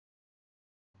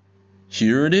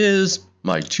Here it is,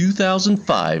 my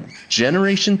 2005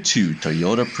 Generation 2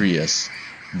 Toyota Prius,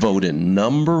 voted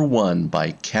 #1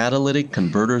 by catalytic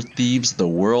converter thieves the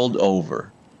world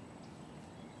over.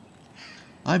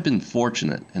 I've been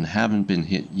fortunate and haven't been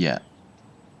hit yet.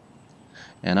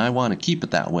 And I want to keep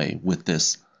it that way with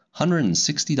this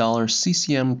 $160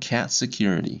 CCM CAT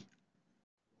security.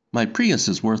 My Prius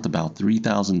is worth about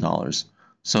 $3,000,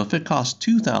 so if it costs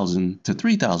 $2,000 to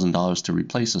 $3,000 to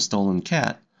replace a stolen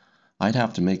CAT, I'd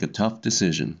have to make a tough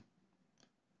decision.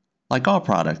 Like all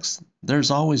products,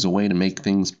 there's always a way to make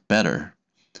things better,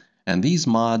 and these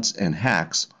mods and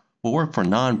hacks will work for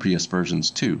non-Prius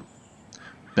versions too.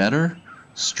 Better,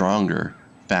 stronger,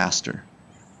 faster.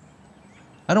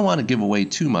 I don't want to give away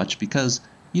too much because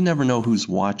you never know who's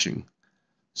watching.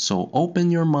 So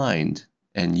open your mind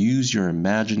and use your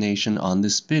imagination on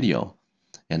this video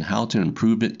and how to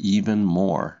improve it even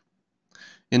more.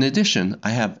 In addition, I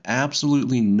have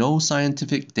absolutely no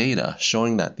scientific data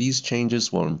showing that these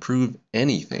changes will improve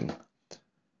anything.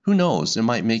 Who knows, it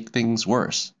might make things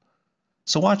worse.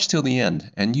 So watch till the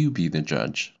end and you be the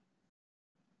judge.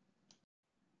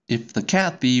 If the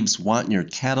cat thieves want your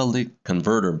catalytic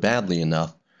converter badly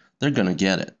enough, they're gonna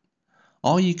get it.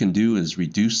 All you can do is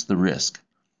reduce the risk.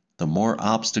 The more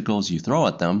obstacles you throw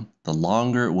at them, the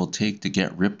longer it will take to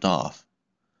get ripped off.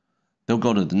 They'll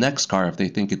go to the next car if they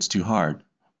think it's too hard.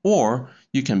 Or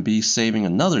you can be saving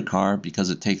another car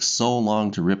because it takes so long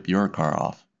to rip your car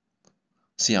off.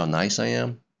 See how nice I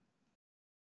am?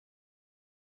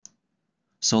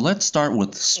 So let's start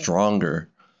with stronger.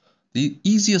 The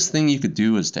easiest thing you could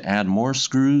do is to add more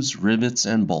screws, rivets,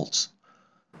 and bolts.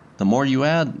 The more you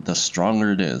add, the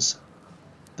stronger it is.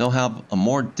 They'll have a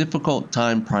more difficult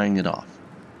time prying it off.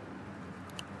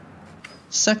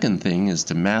 Second thing is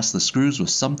to mask the screws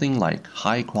with something like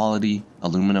high quality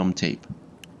aluminum tape,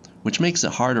 which makes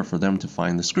it harder for them to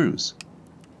find the screws.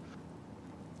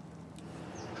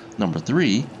 Number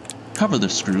 3, cover the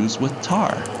screws with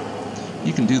tar.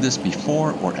 You can do this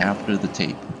before or after the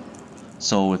tape.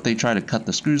 So if they try to cut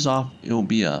the screws off, it will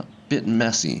be a bit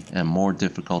messy and more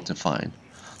difficult to find.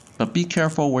 But be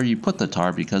careful where you put the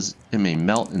tar because it may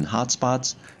melt in hot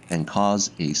spots and cause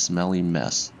a smelly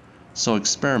mess. So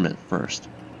experiment first.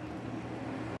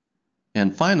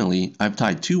 And finally, I've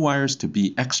tied 2 wires to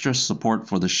be extra support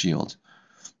for the shield.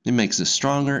 It makes it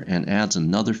stronger and adds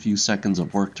another few seconds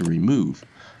of work to remove,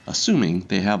 assuming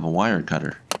they have a wire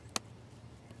cutter.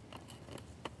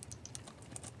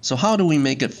 So how do we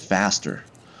make it faster?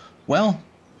 Well,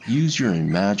 use your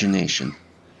imagination.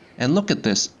 And look at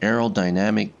this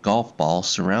aerodynamic golf ball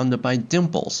surrounded by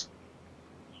dimples.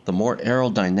 The more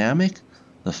aerodynamic,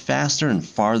 the faster and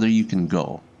farther you can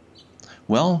go.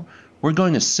 Well, we're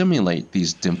going to simulate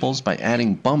these dimples by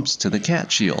adding bumps to the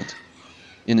cat shield.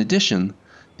 In addition,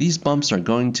 these bumps are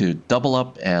going to double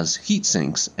up as heat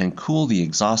sinks and cool the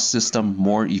exhaust system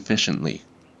more efficiently.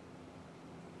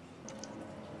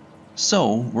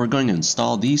 So, we're going to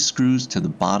install these screws to the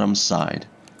bottom side.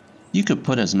 You could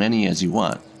put as many as you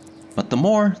want, but the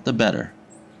more, the better.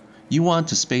 You want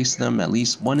to space them at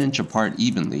least 1 inch apart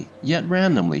evenly, yet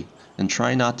randomly, and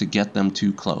try not to get them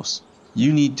too close.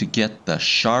 You need to get the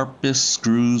sharpest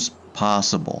screws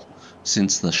possible,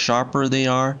 since the sharper they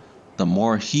are, the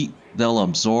more heat they'll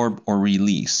absorb or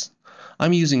release.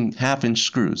 I'm using 1/2-inch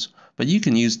screws, but you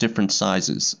can use different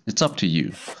sizes. It's up to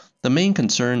you. The main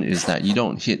concern is that you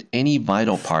don't hit any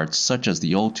vital parts such as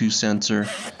the O2 sensor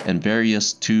and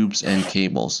various tubes and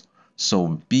cables,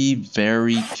 so be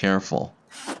very careful.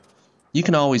 You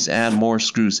can always add more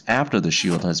screws after the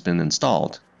shield has been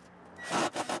installed.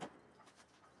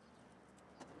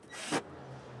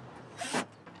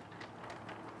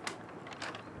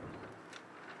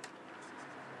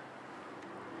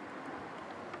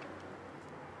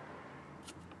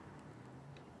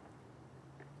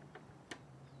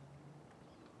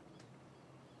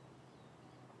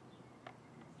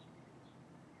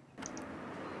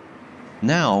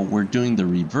 Now we're doing the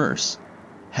reverse,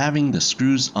 having the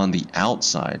screws on the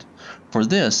outside. For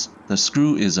this, the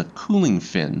screw is a cooling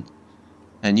fin,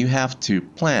 and you have to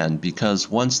plan because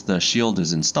once the shield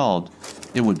is installed,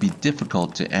 it would be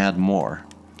difficult to add more.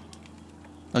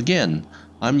 Again,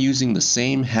 I'm using the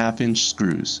same 1/2-inch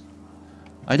screws.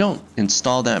 I don't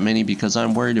install that many because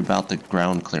I'm worried about the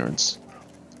ground clearance.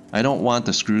 I don't want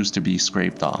the screws to be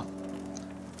scraped off.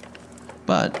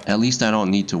 But at least I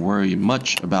don't need to worry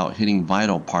much about hitting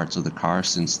vital parts of the car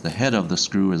since the head of the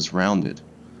screw is rounded.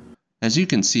 As you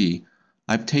can see,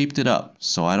 I've taped it up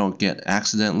so I don't get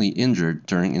accidentally injured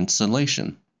during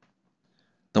installation.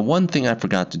 The one thing I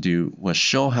forgot to do was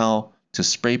show how to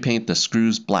spray paint the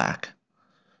screws black.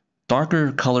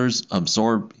 Darker colors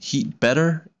absorb heat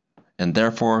better and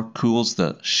therefore cools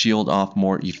the shield off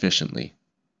more efficiently.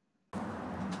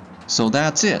 So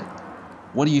that's it.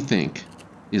 What do you think?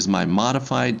 Is my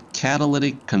modified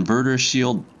catalytic converter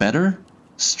shield better,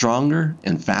 stronger,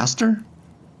 and faster?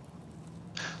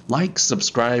 Like,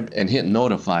 subscribe, and hit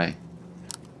notify.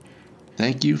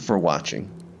 Thank you for watching.